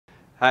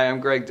Hi,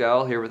 I'm Greg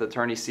Dell here with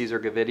attorney Cesar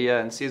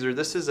Gavidia. And Cesar,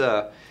 this is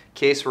a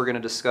case we're going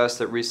to discuss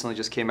that recently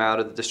just came out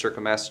of the District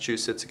of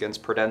Massachusetts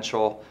against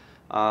Prudential.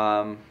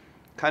 Kind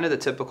of the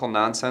typical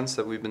nonsense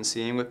that we've been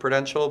seeing with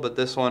Prudential, but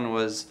this one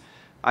was,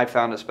 I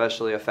found,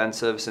 especially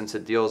offensive since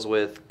it deals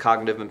with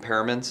cognitive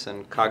impairments,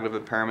 and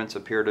cognitive impairments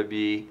appear to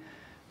be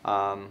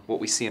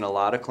what we see in a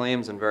lot of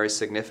claims and very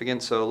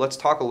significant. So let's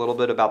talk a little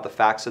bit about the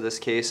facts of this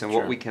case and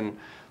what we can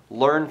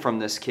learn from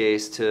this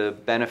case to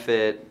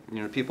benefit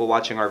people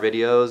watching our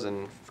videos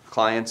and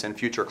clients and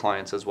future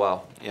clients as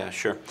well. Yeah,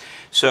 sure.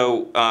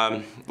 So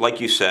like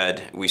you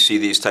said, we see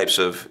these types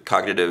of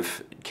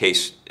cognitive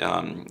cases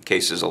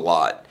a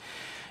lot.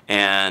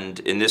 And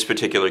in this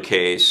particular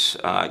case,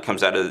 it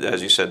comes out of,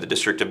 as you said, the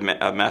District of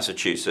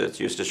Massachusetts,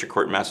 U.S. District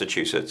Court in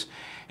Massachusetts,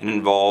 and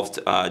involved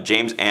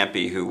James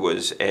Ampey, who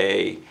was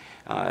a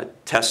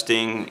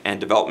testing and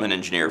development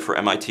engineer for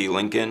MIT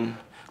Lincoln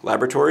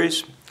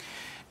Laboratories.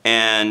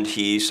 And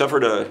he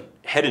suffered a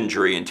head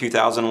injury in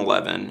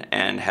 2011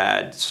 and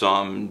had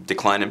some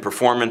decline in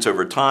performance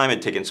over time,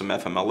 had taken some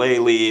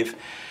FMLA leave.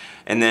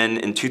 And then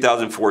in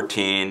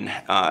 2014,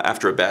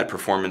 after a bad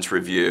performance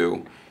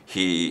review,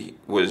 he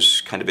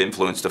was kind of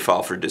influenced to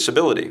file for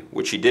disability,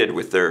 which he did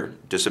with their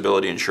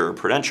disability insurer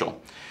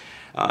Prudential.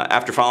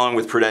 After filing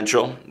with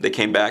Prudential, they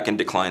came back and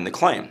declined the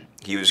claim.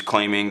 He was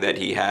claiming that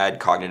he had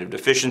cognitive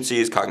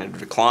deficiencies, cognitive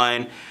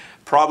decline,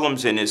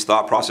 problems in his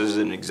thought processes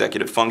and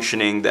executive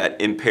functioning that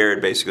impaired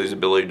basically his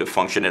ability to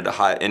function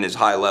at in his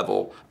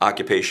high-level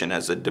occupation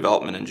as a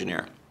development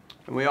engineer.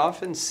 And we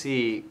often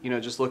see,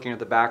 just looking at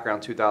the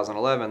background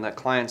 2011, that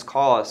clients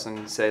call us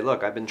and say,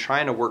 look, I've been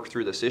trying to work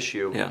through this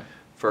issue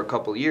for a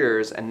couple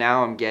years, and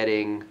now I'm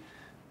getting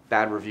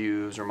bad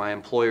reviews, or my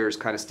employer's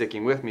kind of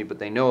sticking with me, but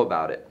they know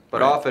about it.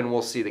 But often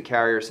we'll see the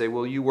carrier say,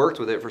 well, you worked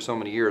with it for so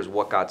many years,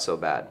 what got so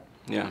bad?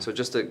 Yeah. So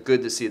just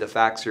good to see the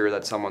facts here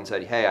that someone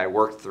said, hey, I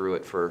worked through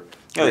it for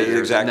 3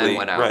 years and then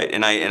went out. Right.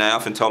 And I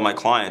often tell my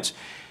clients,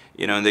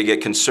 and they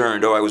get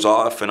concerned, oh, I was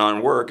off and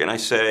on work, and I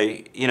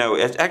say,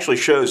 it actually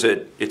shows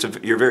that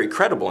you're very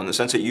credible in the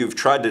sense that you've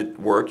tried to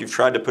work, you've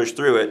tried to push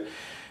through it,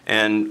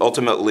 and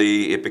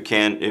ultimately it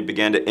began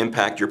to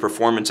impact your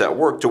performance at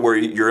work to where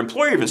your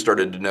employer even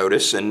started to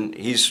notice, and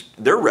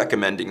they're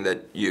recommending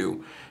that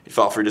you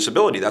file for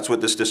disability. That's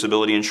what this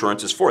disability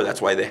insurance is for. That's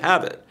why they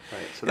have it.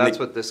 Right. So that's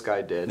what this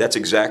guy did. That's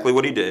exactly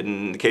what he did.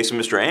 In the case of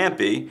Mr.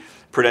 Ampey,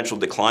 Prudential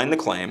declined the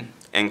claim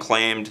and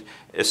claimed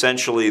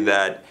essentially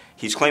that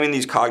he's claiming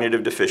these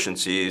cognitive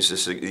deficiencies,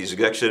 these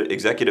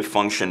executive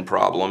function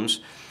problems,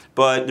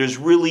 but there's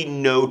really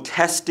no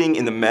testing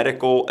in the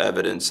medical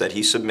evidence that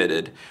he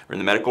submitted or in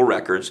the medical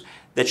records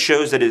that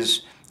shows that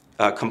his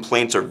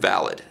complaints are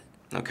valid.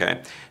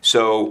 Okay,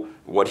 so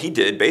what he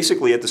did,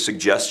 basically at the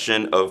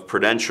suggestion of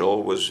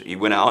Prudential, was he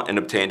went out and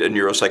obtained a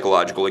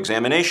neuropsychological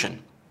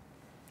examination.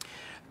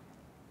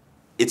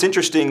 It's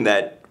interesting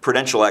that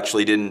Prudential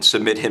actually didn't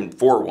submit him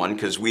for one,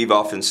 because we've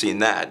often seen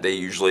that. They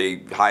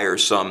usually hire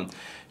some,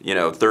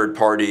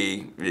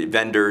 third-party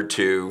vendor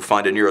to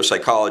find a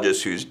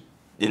neuropsychologist who's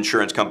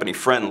insurance company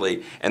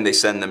friendly, and they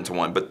send them to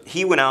one. But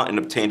he went out and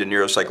obtained a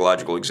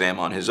neuropsychological exam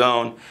on his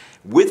own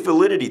with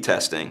validity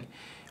testing.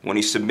 When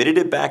he submitted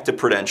it back to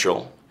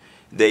Prudential,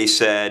 they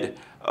said,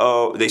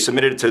 they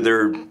submitted it to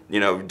their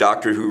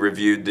doctor who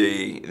reviewed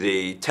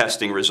the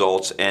testing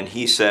results, and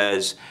he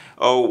says,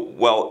 oh,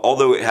 well,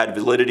 although it had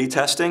validity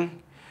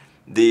testing,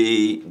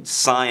 the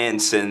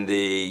science and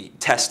the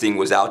testing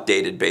was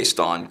outdated based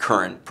on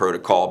current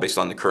protocol, based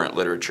on the current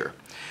literature.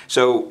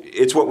 So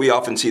it's what we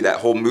often see, that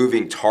whole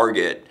moving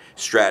target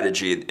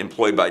strategy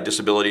employed by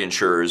disability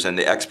insurers and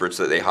the experts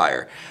that they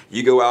hire.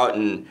 You go out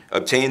and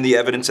obtain the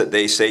evidence that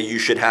they say you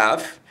should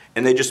have,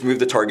 and they just move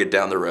the target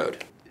down the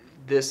road.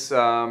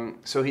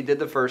 So he did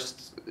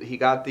he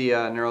got the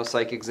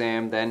neuropsych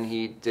exam, then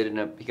he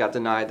got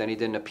denied, then he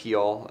did an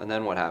appeal, and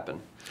then what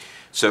happened?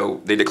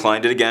 So they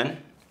declined it again,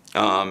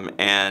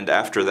 and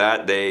after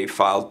that they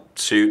filed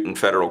suit in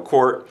federal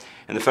court,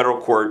 and the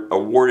federal court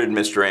awarded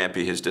Mr.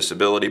 Ampey his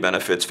disability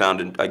benefits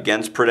found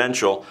against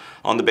Prudential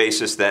on the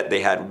basis that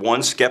they had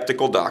one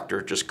skeptical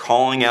doctor just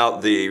calling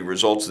out the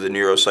results of the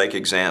neuropsych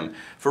exam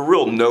for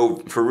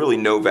really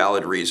no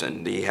valid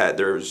reason.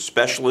 There were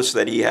specialists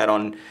that he had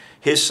on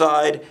his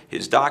side,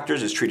 his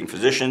doctors, his treating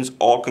physicians,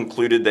 all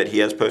concluded that he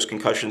has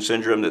post-concussion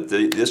syndrome, that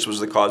this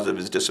was the cause of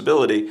his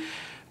disability,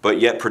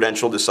 but yet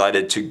Prudential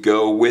decided to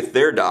go with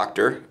their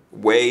doctor,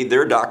 weigh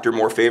their doctor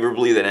more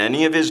favorably than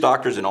any of his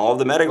doctors in all of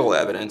the medical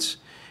evidence,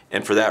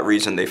 and for that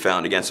reason they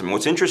found against him. And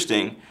what's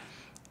interesting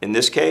in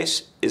this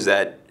case is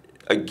that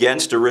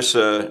against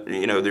ERISA,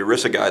 the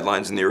ERISA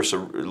guidelines and the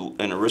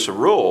ERISA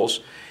rules,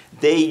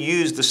 they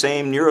used the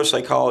same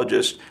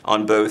neuropsychologist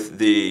on both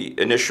the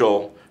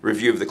initial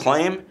review of the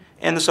claim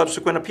and the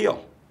subsequent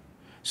appeal.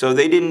 So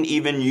they didn't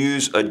even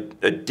use a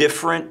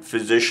different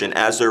physician,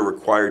 as they're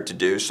required to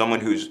do, someone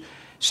who's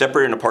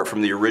separate and apart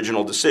from the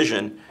original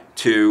decision,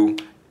 to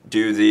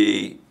do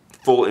the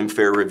full and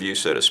fair review,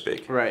 so to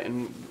speak. Right,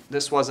 and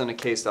this wasn't a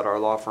case that our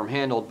law firm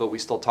handled, but we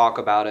still talk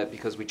about it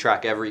because we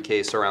track every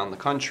case around the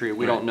country.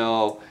 We don't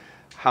know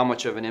how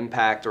much of an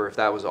impact, or if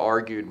that was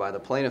argued by the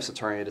plaintiff's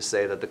attorney to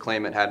say that the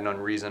claimant had an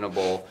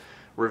unreasonable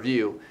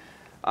review.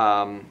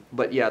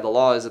 But yeah, the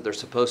law is that they're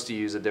supposed to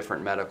use a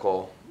different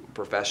medical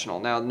professional.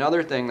 Now,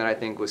 another thing that I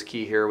think was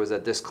key here was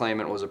that this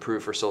claimant was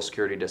approved for Social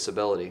Security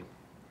disability.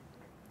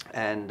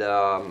 And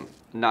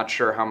not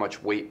sure how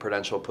much weight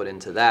Prudential put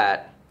into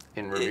that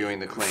in reviewing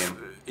the claim.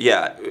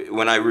 Yeah,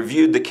 when I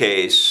reviewed the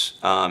case,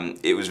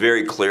 it was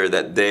very clear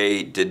that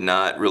they did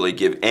not really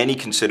give any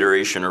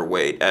consideration or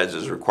weight, as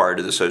is required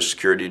of the Social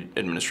Security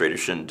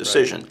Administration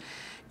decision. Right.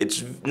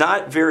 It's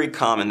not very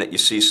common that you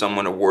see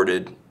someone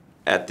awarded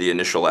at the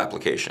initial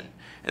application,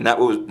 and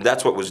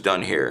that's what was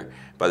done here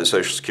by the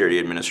Social Security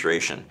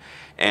Administration.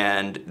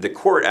 And the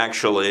court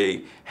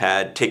actually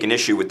had taken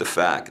issue with the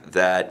fact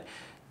that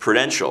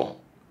Prudential,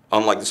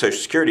 unlike the Social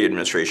Security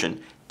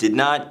Administration, did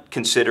not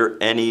consider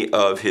any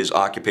of his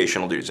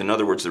occupational duties. In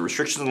other words, the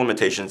restrictions and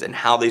limitations and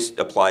how they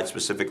applied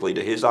specifically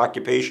to his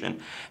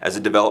occupation as a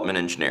development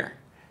engineer.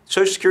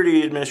 Social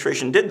Security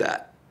Administration did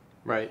that.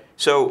 Right.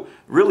 So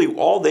really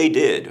all they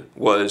did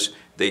was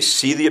they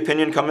see the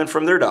opinion coming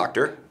from their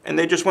doctor and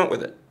they just went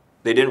with it.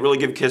 They didn't really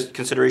give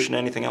consideration to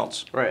anything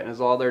else. Right, and as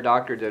all their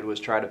doctor did was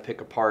try to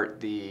pick apart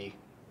the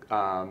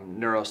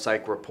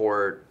neuropsych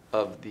report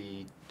of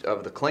the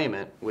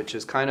claimant, which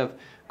is kind of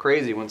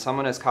crazy. When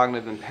someone has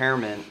cognitive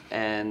impairment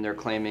and they're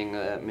claiming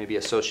maybe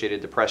associated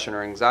depression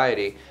or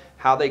anxiety,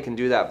 how they can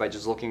do that by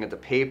just looking at the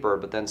paper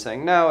but then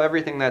saying, no,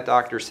 everything that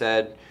doctor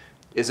said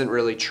isn't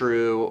really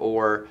true,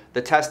 or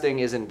the testing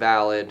isn't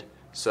valid,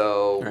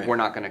 so right, we're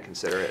not going to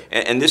consider it.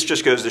 And this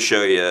just goes to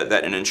show you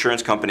that an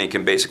insurance company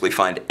can basically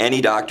find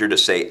any doctor to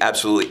say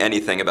absolutely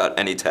anything about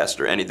any test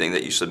or anything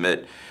that you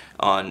submit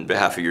on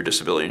behalf of your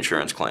disability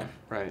insurance claim.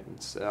 Right.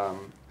 It's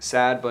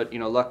sad, but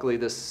luckily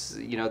this,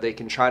 they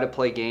can try to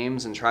play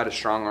games and try to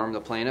strong arm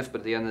the plaintiff,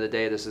 but at the end of the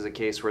day, this is a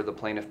case where the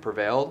plaintiff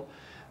prevailed,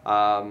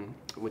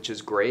 which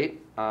is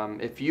great.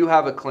 If you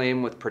have a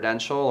claim with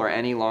Prudential or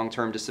any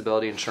long-term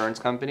disability insurance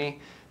company,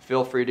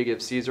 feel free to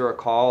give Cesar a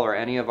call or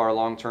any of our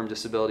long-term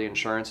disability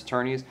insurance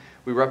attorneys.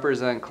 We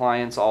represent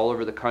clients all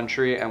over the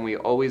country, and we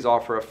always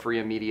offer a free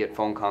immediate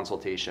phone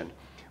consultation.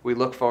 We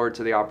look forward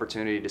to the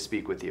opportunity to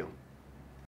speak with you.